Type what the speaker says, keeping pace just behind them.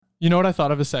You know what I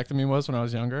thought a vasectomy was when I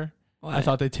was younger? What? I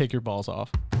thought they'd take your balls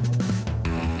off.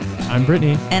 I'm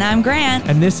Brittany. And I'm Grant.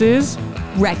 And this is...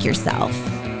 Wreck Yourself.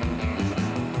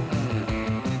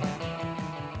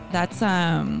 That's,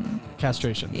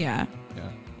 Castration. Yeah. Yeah.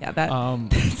 Yeah, that,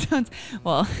 that sounds,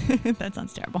 well, that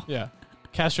sounds terrible. Yeah.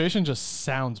 Castration just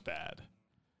sounds bad.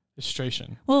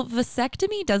 Castration. Well,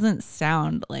 vasectomy doesn't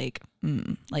sound like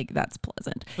that's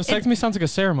pleasant. Vasectomy sounds like a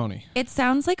ceremony. It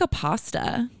sounds like a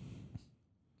pasta.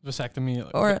 Vasectomy.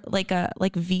 Or like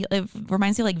veal. It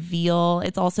reminds me of like veal.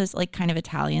 It's also like kind of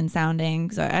Italian sounding.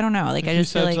 So I don't know. Like I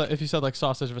just feel like if you said like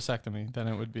sausage vasectomy, then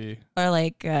it would be. Or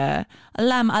like lamb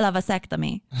alla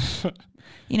vasectomy.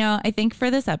 You know, I think for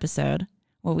this episode,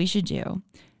 what we should do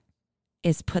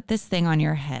is put this thing on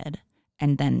your head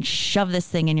and then shove this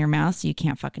thing in your mouth so you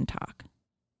can't fucking talk.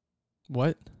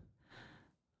 What?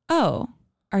 Oh,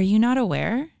 are you not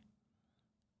aware?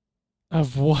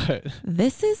 Of what?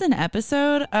 This is an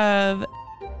episode of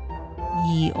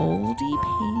Ye Olde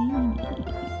Painty.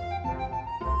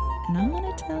 And I'm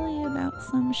going to tell you about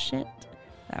some shit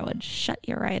that would shut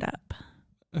you right up.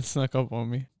 It snuck up on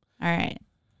me. All right.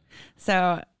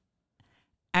 So,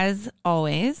 as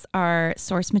always, our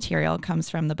source material comes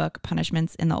from the book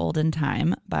Punishments in the Olden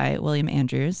Time by William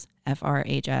Andrews,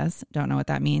 FRHS. Don't know what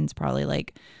that means. Probably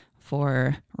like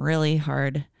for really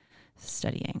hard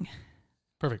studying.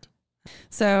 Perfect.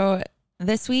 So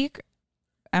this week,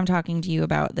 I'm talking to you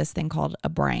about this thing called a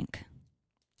brank.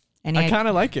 I kind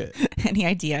of like it. Any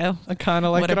idea? I kind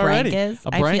of like what it a brank already. is? A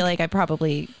brank? I feel like I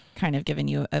probably kind of given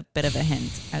you a bit of a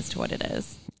hint as to what it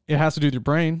is. It has to do with your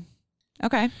brain.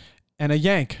 Okay. And a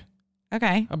yank.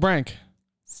 Okay. A brank.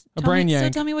 A brain yank. So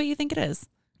tell me what you think it is.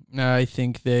 I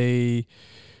think they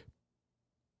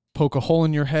poke a hole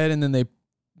in your head and then they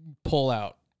pull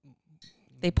out.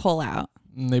 They pull out.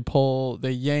 And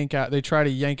they yank out. They try to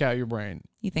yank out your brain.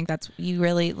 You think you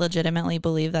really legitimately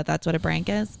believe that that's what a brank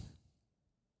is?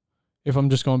 If I'm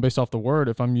just going based off the word,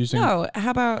 if I'm using... No,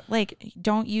 how about like,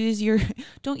 don't use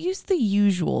the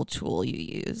usual tool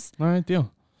you use. All right,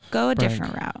 deal. Go a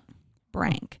different route.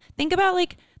 Brank. Think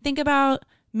about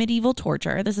medieval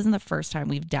torture. This isn't the first time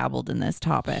we've dabbled in this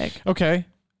topic. Okay.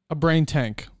 A brain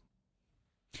tank.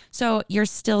 So you're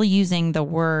still using the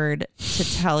word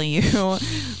to tell you,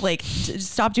 like,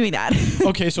 stop doing that.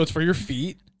 Okay, so it's for your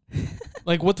feet.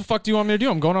 Like, what the fuck do you want me to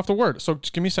do? I'm going off the word. So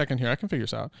just give me a second here. I can figure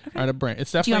this out. Okay. All right, a brain.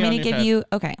 It's Do you definitely want me to give head. you,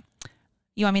 okay.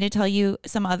 You want me to tell you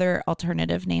some other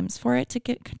alternative names for it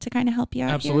to kind of help you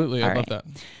out? Absolutely. Here? I love that.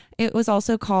 It was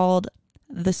also called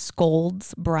the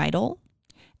scold's bridle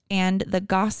and the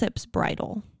gossip's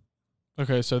bridle.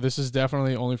 Okay, so this is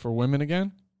definitely only for women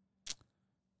again.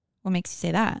 What makes you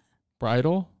say that?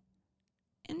 Bridle?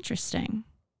 Interesting.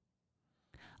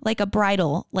 Like a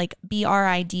bridle, like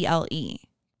BRIDLE.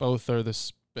 Both are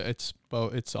this. It's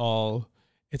both. It's all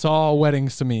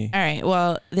weddings to me. All right.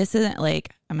 Well, this isn't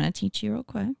like, I'm going to teach you real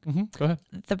quick. Mm-hmm. Go ahead.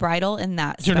 The bridle in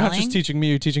that You're spelling. not just teaching me.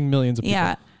 You're teaching millions of people.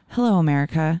 Yeah. Hello,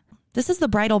 America. This is the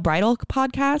Bridal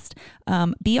podcast.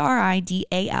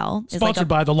 BRIDAL. Sponsored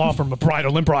by the law firm of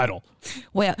Bridal and Bridal.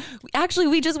 Well, actually,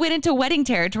 we just went into wedding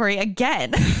territory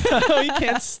again. You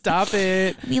can't stop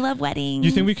it. We love weddings.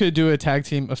 You think we could do a tag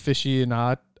team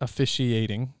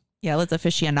officiating? Yeah, let's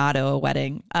aficionado a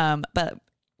wedding. But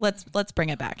let's bring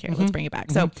it back here. Mm-hmm. Let's bring it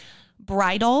back. So,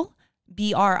 bridal,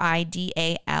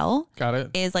 BRIDAL. Got it.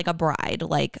 Is like a bride,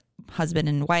 like husband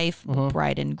and wife,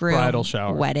 bride and groom, Bridal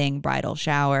shower, wedding, bridal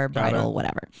shower, bridal,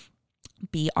 whatever.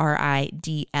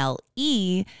 BRIDLE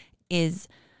is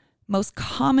most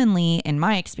commonly, in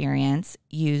my experience,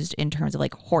 used in terms of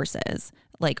like horses,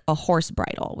 like a horse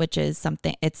bridle, which is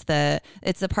something. It's the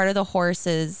part of the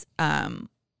horse's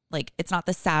like, it's not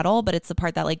the saddle, but it's the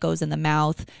part that like goes in the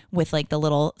mouth with like the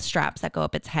little straps that go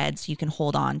up its head, so you can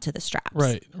hold on to the straps.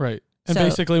 Right. And So,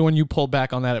 basically, when you pull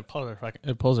back on that, it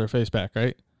pulls their face back,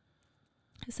 right?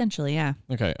 Essentially, yeah.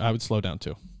 Okay, I would slow down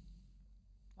too.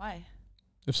 Why?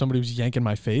 If somebody was yanking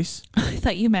my face. I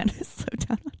thought you meant slow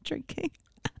down on drinking.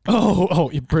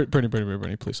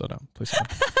 Brittany, please slow down. Please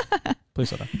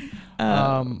slow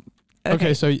down.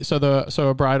 Okay, so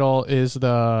a bridle is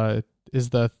the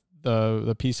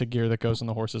piece of gear that goes in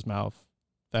the horse's mouth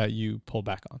that you pull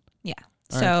back on. Yeah.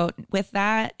 So with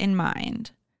that in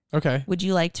mind, okay, would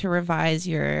you like to revise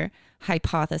your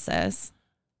hypothesis?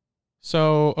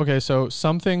 So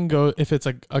something if it's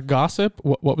a gossip.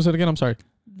 What was it again? I'm sorry.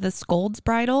 The scold's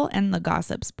bridle and the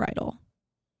gossip's bridle.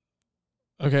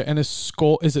 Okay, and is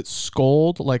it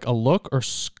scold like a look or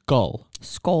skull?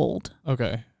 Scold.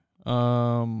 Okay.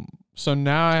 So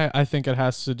now I think it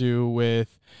has to do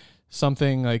with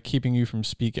something like keeping you from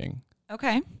speaking.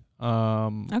 Okay.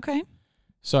 Okay.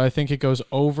 So I think it goes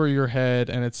over your head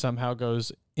and it somehow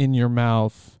goes in your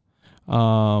mouth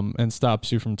and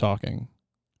stops you from talking.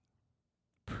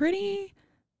 Pretty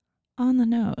on the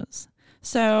nose.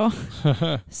 So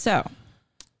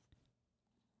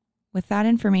with that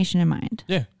information in mind,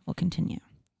 we'll continue.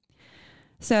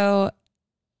 So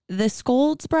the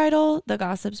Scold's bridle, the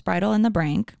Gossip's bridle, and the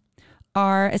Brank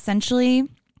are essentially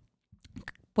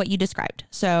what you described.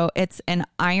 So it's an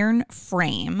iron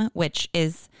frame, which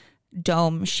is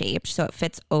dome shaped. So it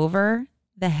fits over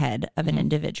the head of an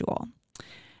individual.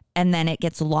 And then it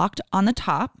gets locked on the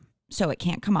top so it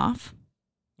can't come off.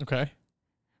 Okay.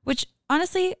 Which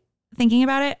honestly, thinking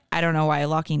about it, I don't know why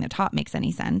locking the top makes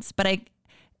any sense, but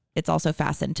it's also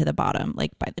fastened to the bottom,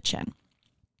 like by the chin.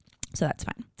 So that's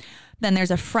fine. Then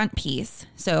there's a front piece.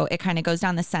 So it kind of goes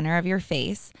down the center of your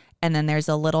face. And then there's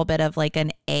a little bit of like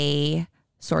an A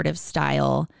sort of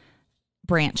style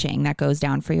branching that goes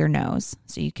down for your nose.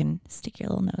 So you can stick your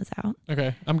little nose out.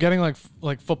 Okay. I'm getting like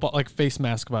football, like face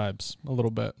mask vibes a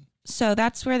little bit. So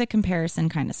that's where the comparison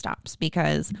kind of stops,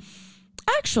 because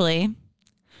actually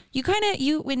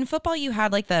in football, you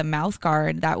had like the mouth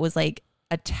guard that was like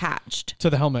attached to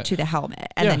the helmet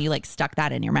and then you like stuck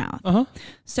that in your mouth.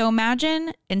 So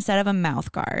imagine instead of a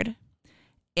mouth guard,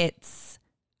 it's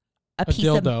a piece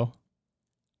dildo.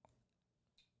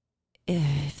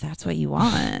 If that's what you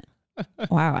want.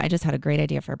 Wow, I just had a great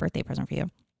idea for a birthday present for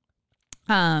you.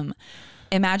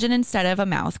 Imagine instead of a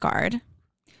mouth guard,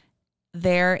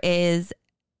 there is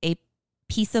a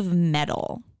piece of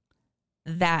metal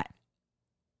that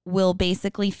will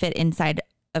basically fit inside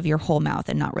of your whole mouth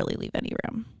and not really leave any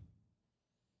room.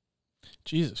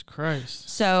 Jesus Christ.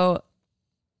 So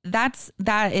that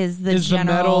is the is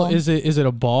general. The metal, is it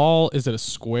a ball? Is it a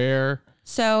square?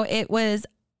 So it was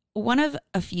one of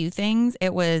a few things.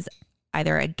 It was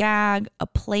either a gag, a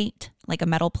plate, like a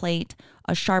metal plate,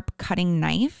 a sharp cutting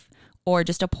knife, or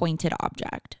just a pointed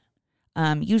object.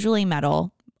 Usually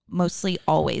metal, mostly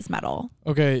always metal.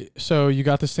 Okay, so you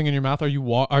got this thing in your mouth. Are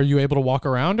you able to walk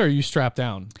around, or are you strapped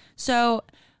down? So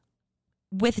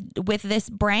with this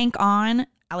Brank on,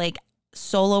 like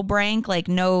solo Brank, like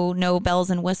no bells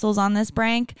and whistles on this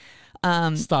Brank.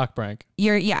 Stock Brank.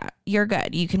 You're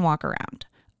good. You can walk around.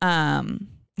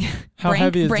 How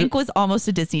heavy is Brank was almost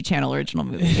a Disney Channel original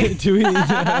movie. Do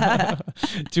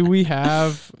we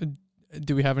have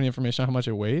any information on how much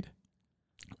it weighed?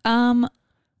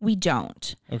 We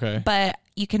don't. Okay. But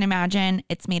you can imagine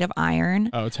it's made of iron.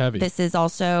 Oh, it's heavy. This is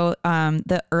also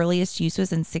the earliest use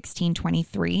was in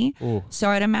 1623. Ooh. So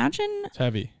I'd imagine it's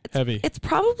heavy. It's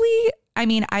probably, I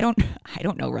mean, I don't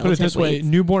know relative Put it this weights. way,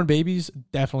 newborn babies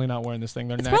definitely not wearing this thing.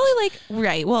 It's probably like,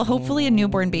 right. Well, hopefully a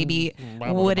newborn baby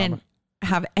wouldn't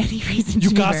have any reason to You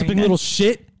be gossiping little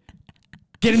shit.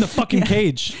 Get in the fucking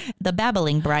cage. The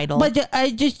babbling bridle. But I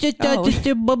just Get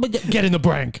in the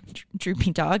Brank.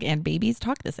 Droopy dog and babies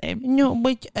talk the same. No,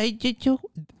 but I just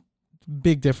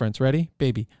Big difference. Ready?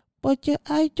 Baby. But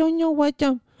I don't know what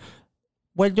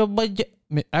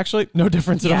Actually, no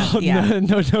difference at all. Yeah.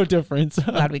 No difference.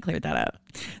 Glad we cleared that up.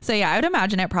 So yeah, I would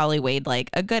imagine it probably weighed like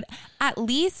a good, at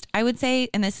least I would say,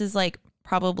 and this is like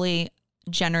probably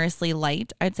generously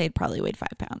light, I'd say it probably weighed 5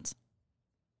 pounds.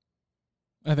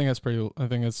 I think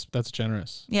that's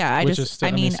generous. Yeah, I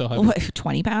mean, what,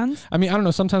 20 pounds? I mean, I don't know.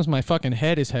 Sometimes my fucking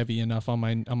head is heavy enough on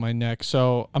my neck.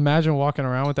 So imagine walking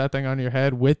around with that thing on your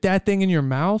head, with that thing in your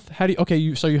mouth.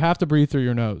 So you have to breathe through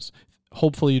your nose.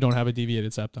 Hopefully you don't have a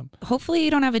deviated septum. Hopefully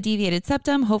you don't have a deviated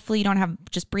septum. Hopefully you don't have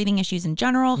just breathing issues in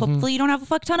general. Hopefully you don't have a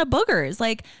fuck ton of boogers.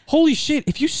 Like, holy shit,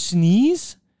 if you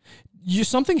sneeze,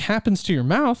 something happens to your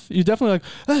mouth. You're definitely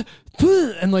like,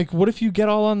 and like, what if you get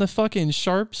all on the fucking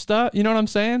sharp stuff? You know what I'm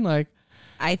saying? Like,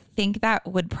 I think that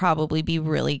would probably be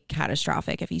really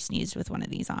catastrophic if you sneezed with one of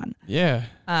these on. Yeah.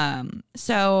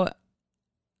 So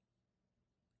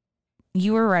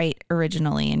you were right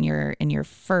originally in your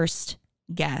first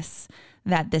guess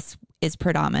that this is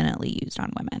predominantly used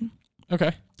on women.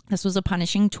 Okay. This was a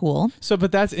punishing tool. So,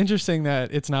 but that's interesting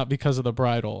that it's not because of the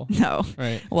bridle. No.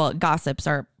 Right. Well, gossips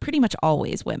are pretty much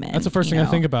always women. That's the first thing I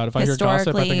think about. If I hear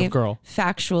gossip, I think of girl.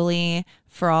 Factually,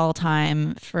 for all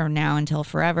time, from now until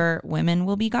forever, women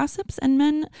will be gossips and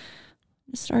men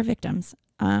just are victims.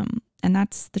 And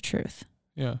that's the truth.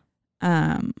 Yeah.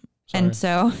 And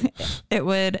so it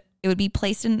would be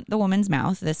placed in the woman's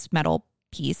mouth, this metal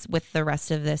piece with the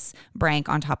rest of this Brank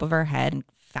on top of her head and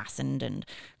fastened and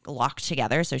locked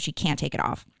together so she can't take it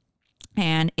off.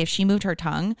 And if she moved her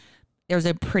tongue, there was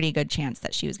a pretty good chance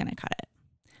that she was going to cut it.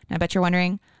 And I bet you're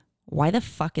wondering, why the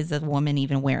fuck is a woman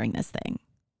even wearing this thing?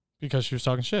 Because she was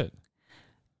talking shit.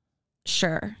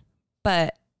 Sure.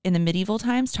 But in the medieval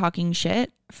times, talking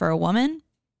shit for a woman,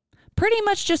 pretty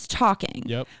much just talking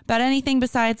Yep. about anything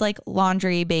besides like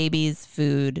laundry, babies,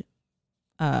 food,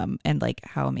 and like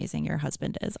how amazing your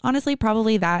husband is. Honestly,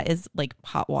 probably that is like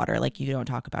hot water. Like you don't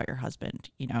talk about your husband,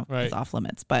 you know, Right. it's off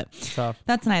limits, but Tough.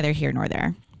 that's neither here nor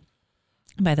there.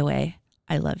 By the way,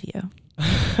 I love you.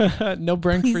 No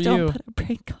brink Please for don't you. put a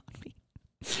brink on me.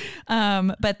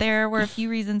 But there were a few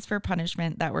reasons for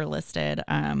punishment that were listed.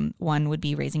 One would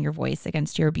be raising your voice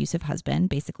against your abusive husband,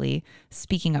 basically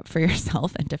speaking up for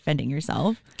yourself and defending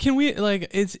yourself. Can we like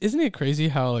isn't it crazy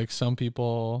how like some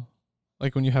people,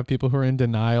 like when you have people who are in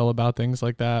denial about things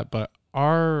like that, but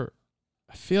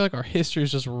I feel like our history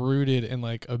is just rooted in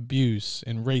like abuse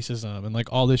and racism and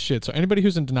like all this shit. So anybody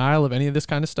who's in denial of any of this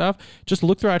kind of stuff, just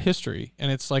look throughout history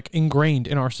and it's like ingrained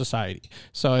in our society.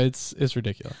 So it's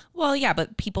ridiculous. Well, yeah,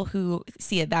 but people who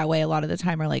see it that way a lot of the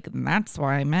time are like, that's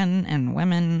why men and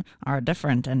women are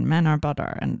different and men are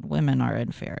better and women are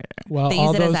inferior. Well, they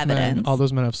use it as evidence. All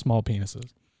those men have small penises.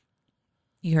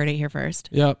 You heard it here first.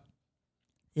 Yep.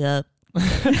 Yep.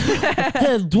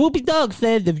 Droopy Dog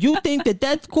says if you think that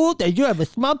that's cool, then you have a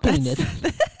small penis.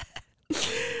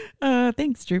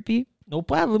 Thanks, Droopy. No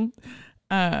problem.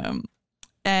 And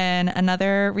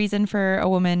another reason for a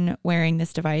woman wearing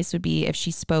this device would be if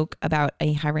she spoke about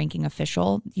a high-ranking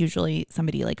official, usually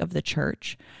somebody like of the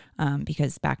church,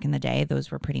 because back in the day, those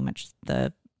were pretty much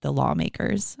the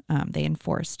lawmakers. They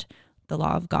enforced the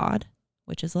law of God,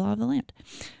 which is the law of the land.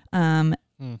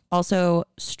 Also,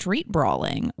 street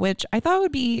brawling, which I thought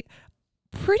would be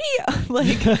pretty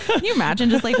like, can you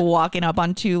imagine just like walking up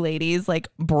on two ladies like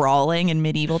brawling in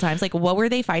medieval times? Like, what were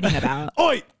they fighting about?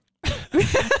 Oi!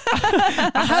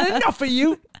 I had enough of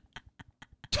you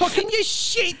talking your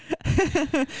shit.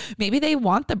 Maybe they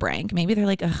want the brank. Maybe they're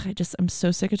like, ugh, I'm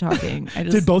so sick of talking.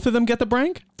 Did both of them get the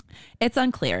brank? It's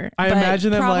unclear. I but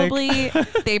imagine them probably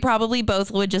they probably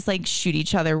both would just like shoot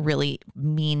each other really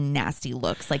mean, nasty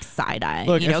looks, like side eye,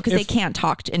 Look, you know, because they if- can't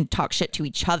talk shit to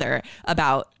each other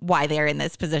about why they're in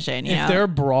this position. You If know, they're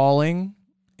brawling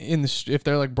if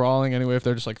they're like brawling anyway, if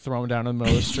they're just like thrown down in the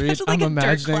middle of the street, Imagine, like, I'm a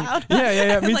dirt imagining. cloud.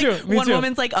 Yeah. Me like, too. Me one too.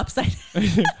 woman's like upside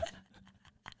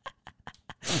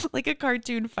like a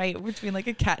cartoon fight between like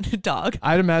a cat and a dog.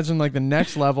 I'd imagine like the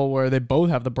next level where they both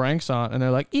have the branks on and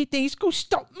they're like, You think it's gonna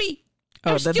stop me?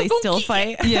 Oh, then they still gonna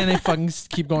fight. yeah, and they fucking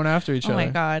keep going after each Oh other.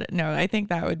 my god, no! I think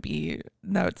that would be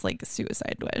it's like a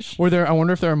suicide wish. Or I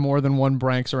wonder if there are more than one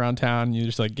branks around town. And you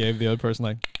just like gave the other person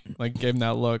like gave them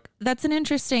that look. That's an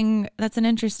interesting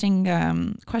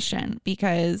question,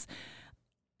 because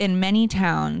in many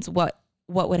towns, what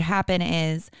would happen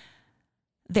is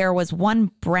there was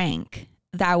one brank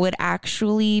that would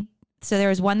actually. So there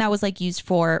was one that was like used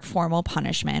for formal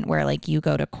punishment where like you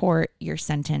go to court, you're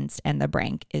sentenced, and the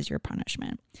brank is your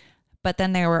punishment. But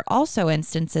then there were also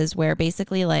instances where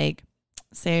basically like,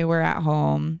 say we're at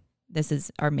home. This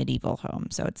is our medieval home.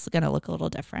 So it's going to look a little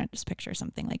different. Just picture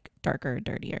something like darker,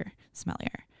 dirtier,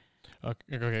 smellier.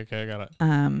 Okay, I got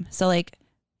it. So like,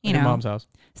 you Your know, mom's house.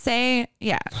 say,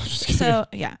 yeah. Just kidding. So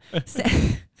yeah.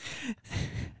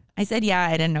 I said, yeah,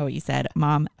 I didn't know what you said.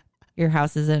 Mom, your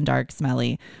house isn't dark,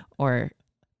 smelly, or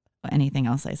anything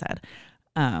else I said.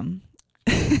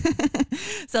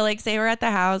 So like, say we're at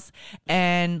the house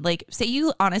and like, say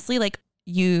you honestly, like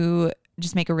you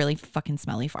just make a really fucking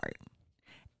smelly fart.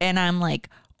 And I'm like,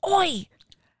 oi,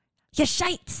 your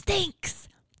shite stinks.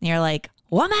 And you're like,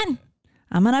 woman,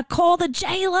 I'm going to call the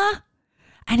jailer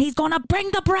and he's going to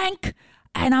bring the brank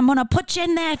and I'm going to put you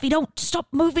in there if you don't stop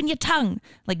moving your tongue.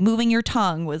 Like moving your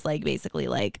tongue was like basically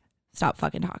like, stop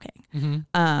fucking talking.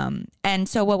 Mm-hmm. And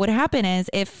so what would happen is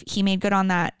if he made good on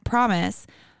that promise,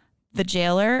 the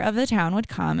jailer of the town would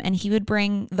come and he would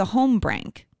bring the home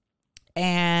brank.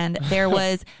 And there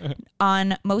was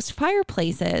on most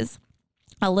fireplaces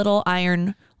a little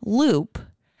iron loop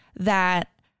that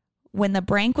when the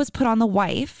brank was put on the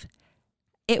wife,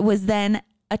 it was then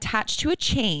attached to a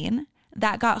chain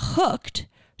that got hooked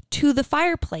to the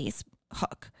fireplace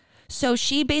hook. So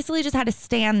she basically just had to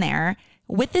stand there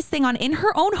with this thing on in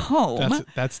her own home.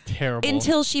 That's terrible.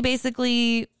 Until she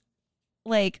basically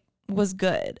like was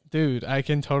good. Dude, I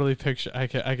can totally picture. I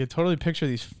could totally picture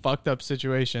these fucked up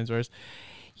situations where it's,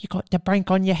 You got the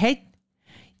brank on your head.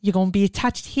 You're gonna be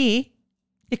attached here.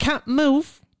 You can't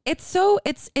move. It's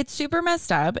super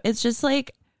messed up. It's just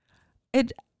like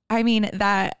it. I mean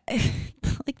that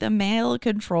like the male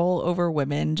control over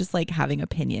women, just like having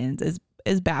opinions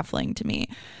is baffling to me.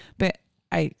 But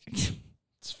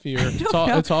it's fear.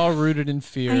 It's all rooted in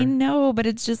fear. I know, but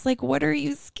it's just like, what are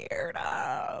you scared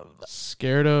of?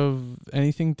 Scared of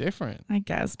anything different. I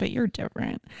guess, but you're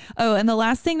different. Oh, and the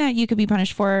last thing that you could be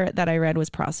punished for that I read was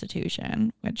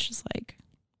prostitution, which is like,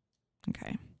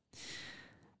 okay.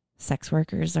 sex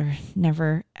workers are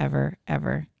never, ever,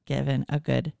 ever given a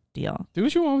good deal. Do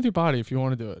what you want with your body if you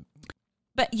want to do it.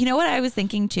 But you know what I was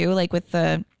thinking too, like with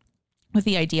the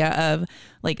idea of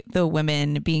like the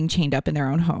women being chained up in their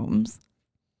own homes,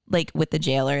 like with the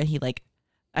jailer,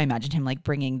 I imagined him like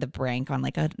bringing the Brank on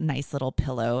like a nice little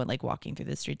pillow and like walking through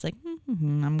the streets like,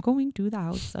 I'm going to the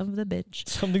house of the bitch.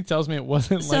 Something tells me it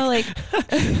wasn't so like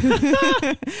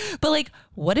but like,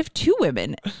 what if two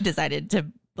women decided to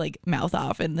like mouth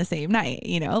off in the same night,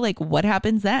 you know, like what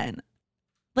happens then?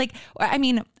 Like, I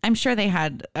mean, I'm sure they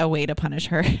had a way to punish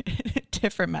her,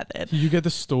 different method. You get the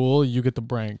stool, you get the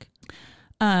Brank.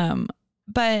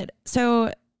 But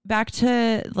so back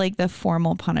to like the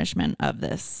formal punishment of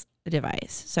this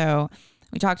device. So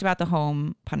we talked about the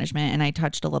home punishment, and I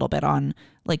touched a little bit on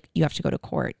like you have to go to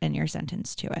court and you're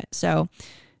sentenced to it. So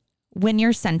when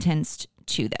you're sentenced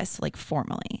to this, like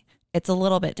formally, it's a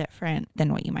little bit different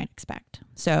than what you might expect.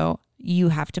 So you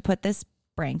have to put this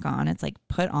Brank on. It's like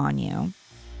put on you.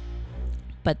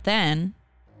 But then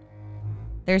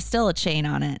there's still a chain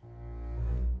on it.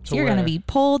 So you're going to be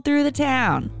pulled through the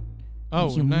town. Oh,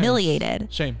 humiliated.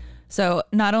 Nice. Shame. So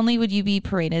not only would you be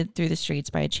paraded through the streets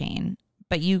by a chain,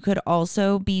 but you could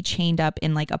also be chained up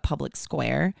in like a public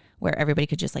square where everybody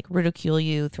could just like ridicule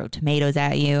you, throw tomatoes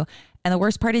at you. And the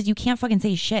worst part is you can't fucking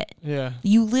say shit. Yeah.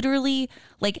 You literally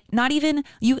like not even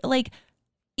you like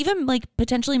even like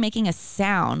potentially making a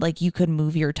sound, like you could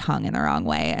move your tongue in the wrong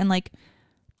way. And like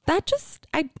that just,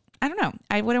 I don't know.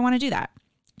 I wouldn't want to do that.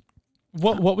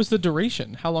 What was the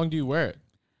duration? How long do you wear it?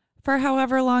 For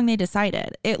however long they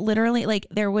decided. It literally, like,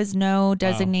 there was no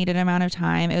designated amount of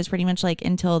time. It was pretty much like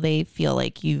until they feel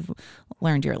like you've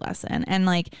learned your lesson. And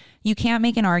like, you can't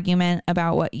make an argument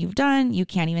about what you've done. You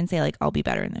can't even say like, I'll be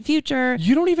better in the future.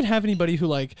 You don't even have anybody who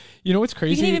like, you know what's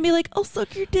crazy? You can even be like, I'll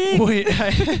suck your dick. Wait,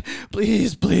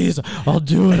 please, I'll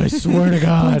do it. I swear to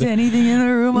God. Put anything in the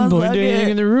room, I'll suck anything it.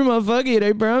 in the room, I'll fuck it.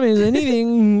 I promise.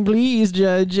 Anything, please,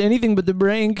 Judge. Anything but the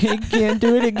Brank. I can't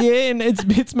do it again.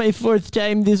 It's my 4th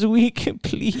time this week.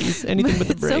 Please, anything but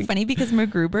the Brank. It's so funny because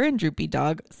MacGruber and Droopy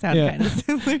Dog sound kind of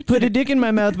similar. Put a dick in my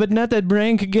mouth, but not that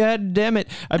Brank. God damn it.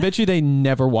 I bet you they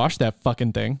never washed that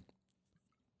fucking thing.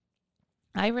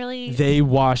 They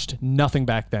washed nothing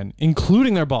back then,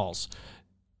 including their balls.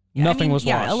 Nothing was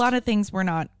washed. Yeah, a lot of things were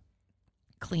not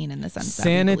clean in the sense that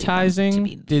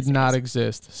sanitizing did not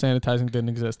exist. Sanitizing didn't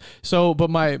exist. So, but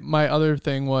my other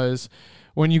thing was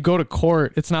when you go to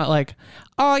court, it's not like,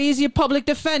 oh, he's your public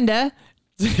defender.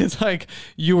 It's like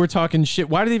you were talking shit.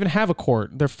 Why do they even have a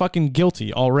court? They're fucking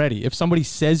guilty already. If somebody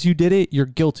says you did it, you're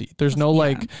guilty. There's no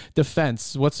like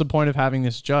defense. What's the point of having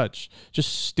this judge?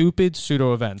 Just stupid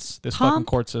pseudo events. This fucking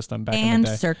court system back in the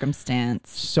day. And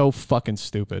circumstance. So fucking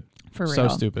stupid. For real. So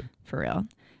stupid. For real.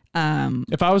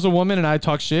 If I was a woman and I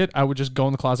talk shit, I would just go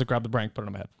in the closet, grab the Brank, put it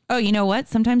on my head. Oh, you know what?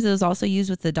 Sometimes it was also used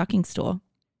with the ducking stool.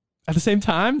 At the same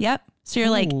time? Yep. So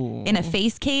you're like in a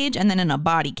face cage and then in a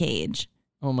body cage.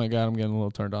 Oh my God, I'm getting a little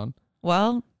turned on.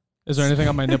 Well, is there anything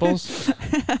on my nipples?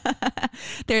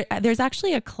 There's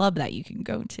actually a club that you can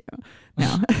go to.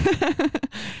 No.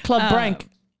 Club Brank.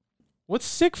 What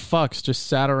sick fucks just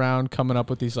sat around coming up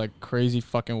with these like crazy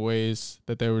fucking ways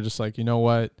that they were just like, you know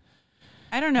what?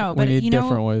 I don't know, but you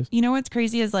know, ways. You know what's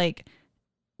crazy is like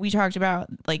we talked about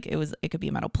like it could be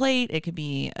a metal plate, it could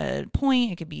be a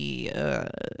point, it could be a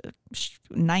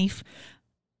knife.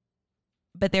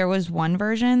 But there was one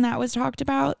version that was talked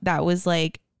about that was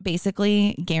like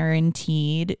basically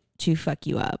guaranteed to fuck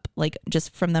you up, like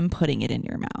just from them putting it in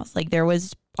your mouth. Like there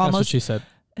was almost, that's what she said.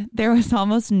 There was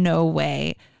almost no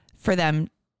way for them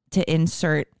to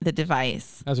insert the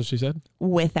device. That's what she said.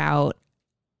 Without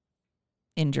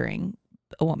injuring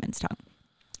a woman's tongue.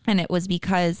 And it was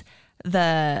because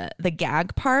the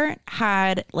gag part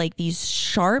had like these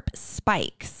sharp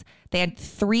spikes. They had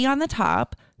 3 on the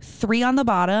top, 3 on the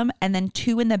bottom, and then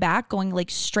 2 in the back going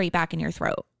like straight back in your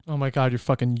throat. Oh my God, your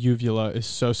fucking uvula is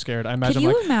so scared. I imagine.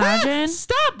 Could you imagine?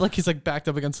 Stop! Like he's like backed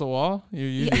up against the wall.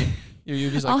 Your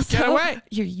uvi's like, also, get away.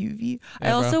 Your UV. Yeah,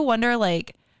 I also wonder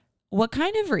like what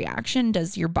kind of reaction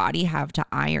does your body have to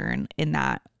iron in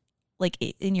that? Like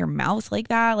in your mouth like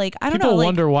that? Like, I don't know. People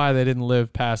wonder why they didn't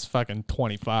live past fucking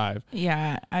 25.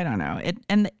 Yeah, I don't know.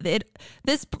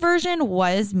 This version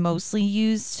was mostly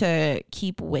used to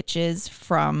keep witches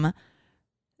from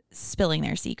spilling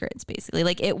their secrets, basically.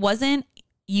 Like it wasn't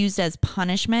used as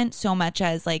punishment so much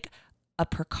as like a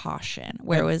precaution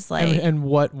where it was like. And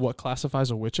what classifies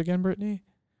a witch again, Brittany?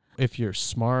 If you're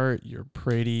smart, you're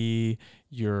pretty,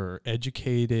 you're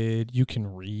educated, you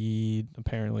can read,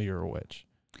 apparently you're a witch.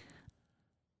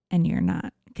 And you're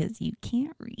not, because you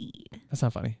can't read. That's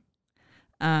not funny.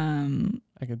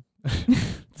 I could.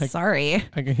 Sorry.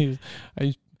 I can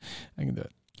do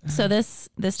it. So this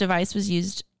device was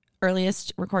used.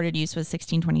 Earliest recorded use was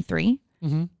 1623.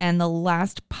 Mm-hmm. And the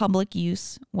last public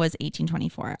use was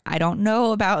 1824. I don't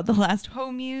know about the last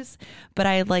home use, but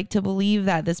I'd like to believe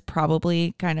that this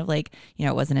probably kind of like,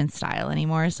 it wasn't in style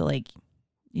anymore. So like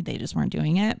they just weren't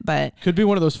doing it, but Could be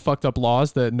one of those fucked up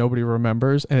laws that nobody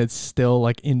remembers and it's still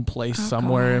like in place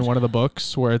somewhere in one of the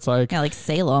books where it's like, yeah, like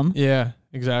Salem. yeah,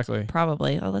 exactly.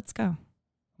 Probably. Oh, let's go. I'm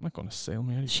not going to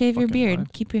Salem. Shave your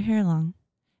beard. Keep your hair long.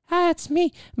 It's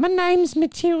me. My name's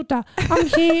Matilda. I'm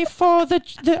here for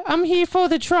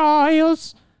the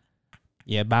trials.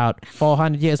 Yeah, about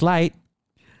 400 years late.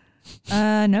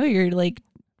 No, you're like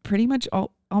pretty much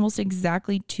almost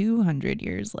exactly 200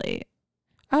 years late.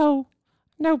 Oh,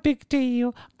 no big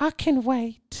deal. I can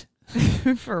wait.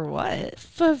 For what?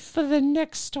 For the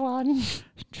next one.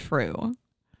 True.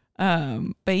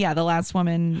 But yeah, the last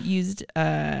woman used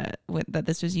that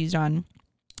this was used on,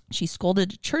 she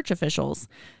scolded church officials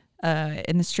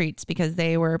in the streets because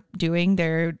they were doing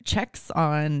their checks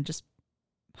on just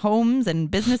homes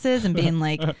and businesses and being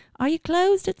like, are you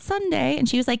closed? It's Sunday. And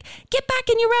she was like, get back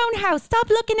in your own house. Stop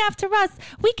looking after us.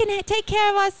 We can take care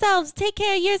of ourselves. Take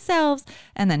care of yourselves.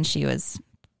 And then she was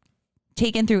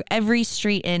taken through every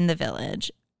street in the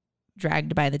village,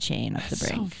 dragged by the chain up the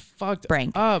brink. So fucked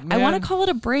brink. up, man. I want to call it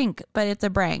a brink, but it's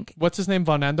a brink. What's his name?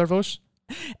 Von Andervosh?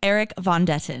 Eric Von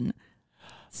Detten.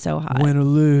 So hot. Win or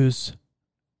lose.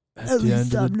 At the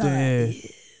end of the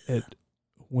day.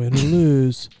 Win or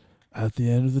lose. At the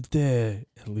end of the day.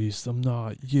 At least I'm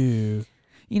not you.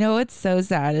 You know what's so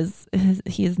sad is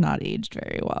he has not aged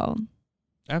very well.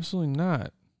 Absolutely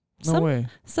not. No way.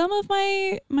 Some of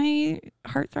my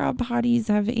heartthrob hotties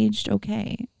have aged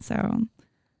okay. So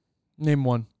Name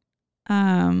one.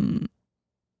 I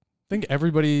think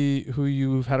everybody who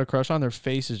you've had a crush on, their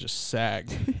face is just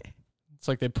sagged. It's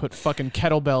like they put fucking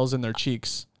kettlebells in their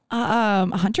cheeks.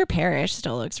 Hunter Parrish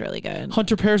still looks really good.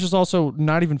 Hunter Parrish is also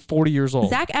not even 40 years old.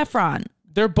 Zac Efron.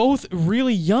 They're both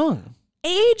really young.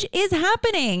 Age is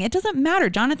happening. It doesn't matter.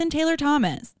 Jonathan Taylor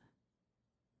Thomas.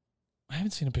 I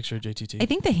haven't seen a picture of JTT. I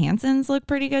think the Hansons look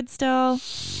pretty good still.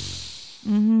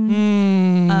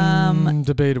 Mm-hmm.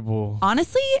 Debatable.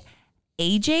 Honestly,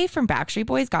 AJ from Backstreet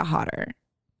Boys got hotter.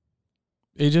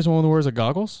 AJ's one who wears the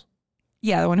goggles?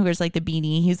 Yeah, the one who wears like the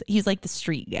beanie. He's like the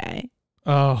street guy.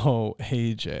 Oh,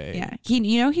 AJ. Yeah.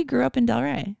 He grew up in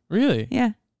Delray. Really?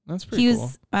 Yeah. That's pretty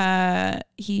cool.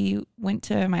 He went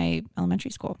to my elementary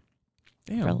school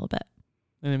for a little bit.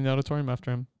 They named the auditorium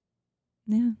after him.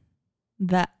 Yeah.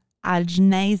 The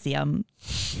Gymnasium.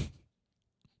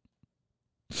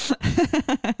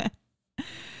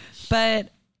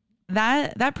 But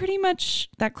that pretty much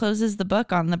that closes the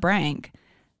book on the Brank.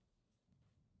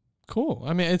 Cool.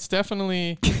 I mean, it's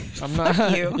definitely. I'm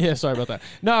not. you. Yeah, sorry about that.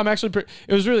 No, I'm actually.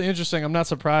 It was really interesting. I'm not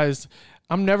surprised.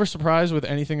 I'm never surprised with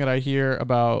anything that I hear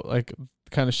about like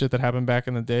the kind of shit that happened back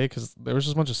in the day because there was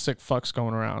just a bunch of sick fucks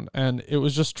going around, and it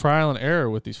was just trial and error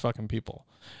with these fucking people.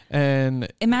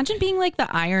 And imagine being like the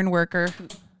iron worker who,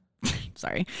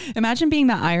 sorry. Imagine being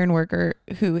the iron worker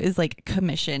who is like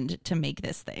commissioned to make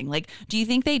this thing. Like, do you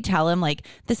think they tell him like,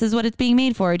 this is what it's being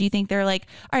made for? Or do you think they're like,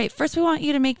 all right, first we want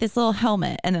you to make this little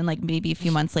helmet. And then like maybe a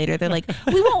few months later, they're like,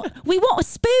 we want a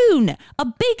spoon, a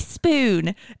big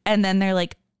spoon. And then they're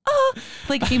like, oh,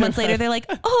 like a few months later, they're like,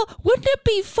 oh, wouldn't it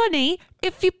be funny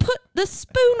if you put the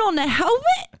spoon on the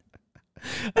helmet?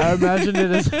 I imagine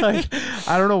it as like,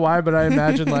 I don't know why, but I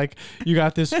imagine like you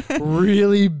got this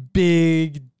really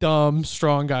big, dumb,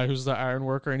 strong guy who's the iron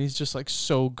worker, and he's just like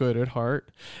so good at heart.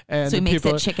 And so he makes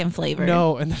it chicken flavored.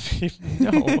 No, and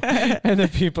the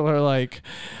people are like,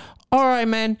 all right,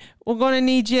 man, we're going to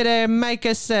need you to make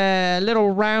us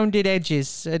little rounded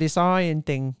edges of this iron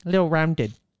thing, little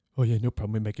rounded. Oh yeah, no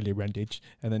problem. We make a little round edge,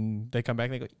 and then they come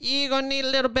back and they go, You're going to need a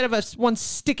little bit of one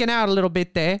sticking out a little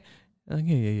bit there. like,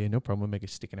 yeah, no problem. We'll make it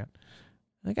sticking out.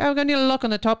 Like, I'm going to need a lock on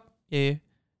the top. Yeah.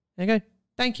 I go,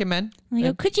 thank you, man. I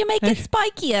go, could you make it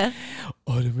spikier?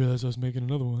 Oh, I didn't realize I was making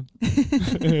another one.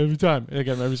 Every time.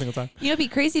 Again, every single time. You know, what'd be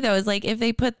crazy though is like if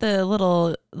they put the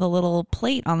little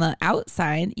plate on the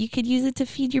outside, you could use it to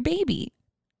feed your baby.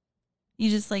 You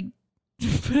just like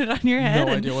put it on your head.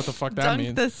 No idea what the fuck that dunk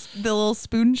means. the little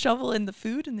spoon shovel in the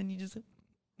food, and then you just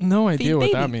No idea what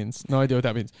baby. that means. No idea what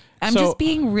that means. I'm just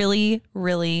being really,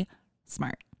 really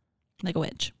smart, like a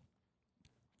witch.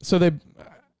 So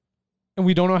and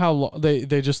we don't know how long they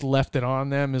just left it on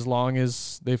them as long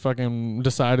as they fucking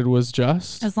decided was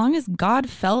just. As long as God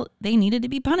felt they needed to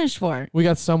be punished for. We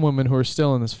got some women who are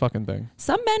still in this fucking thing.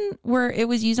 Some men it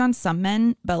was used on some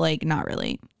men, but like not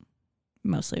really.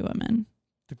 Mostly women.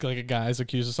 like a guy's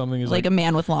accused of something. He's like a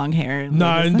man with long hair. No,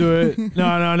 I didn't do it. No,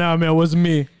 man, it wasn't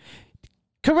me.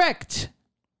 Correct.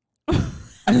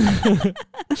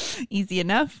 Easy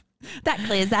enough. That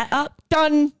clears that up.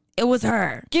 Done. It was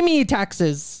her. Give me your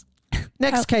taxes.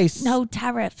 Next case. No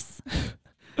tariffs.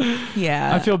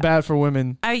 Yeah. I feel bad for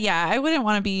women. I wouldn't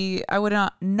want to be, I would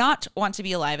not want to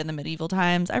be alive in the medieval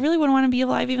times. I really wouldn't want to be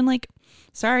alive even like,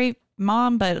 sorry,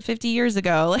 Mom, but 50 years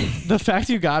ago. The fact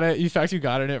you got it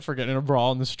in it for getting in a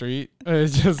brawl in the street,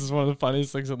 it's just one of the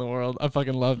funniest things in the world. I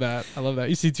fucking love that. I love that.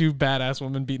 You see two badass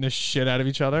women beating the shit out of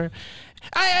each other.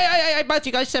 I but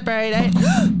you guys separated.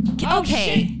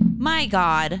 Okay. My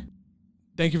God.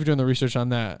 Thank you for doing the research on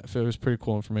that. It was pretty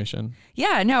cool information.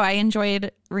 Yeah, no, I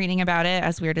enjoyed reading about it,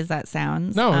 as weird as that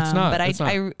sounds. No, it's not. But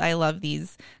I love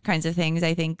these kinds of things.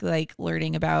 I think like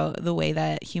learning about the way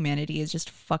that humanity has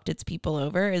just fucked its people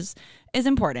over is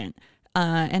important.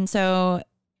 And so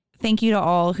thank you to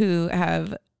all who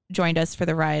have joined us for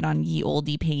the ride on Ye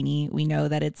Olde Painty. We know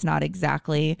that it's not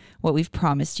exactly what we've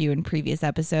promised you in previous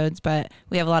episodes, but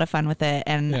we have a lot of fun with it,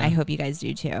 and I hope you guys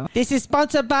do too. This is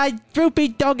sponsored by Droopy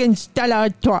Dog and Stella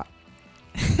Tour.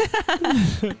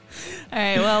 All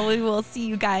right, well, we will see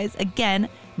you guys again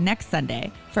next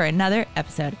Sunday for another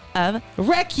episode of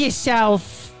Wreck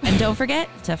Yourself. And don't forget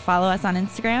to follow us on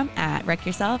Instagram at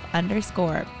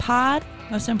wreckyourself_pod.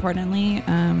 Most importantly,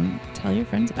 tell your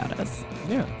friends about us.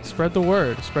 Yeah, spread the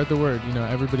word. Spread the word. You know,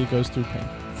 everybody goes through pain.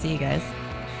 See you guys.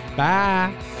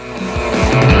 Bye.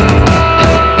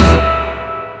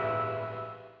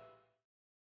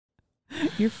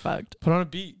 You're fucked. Put on a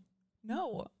beat.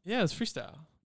 No. Yeah, it's freestyle.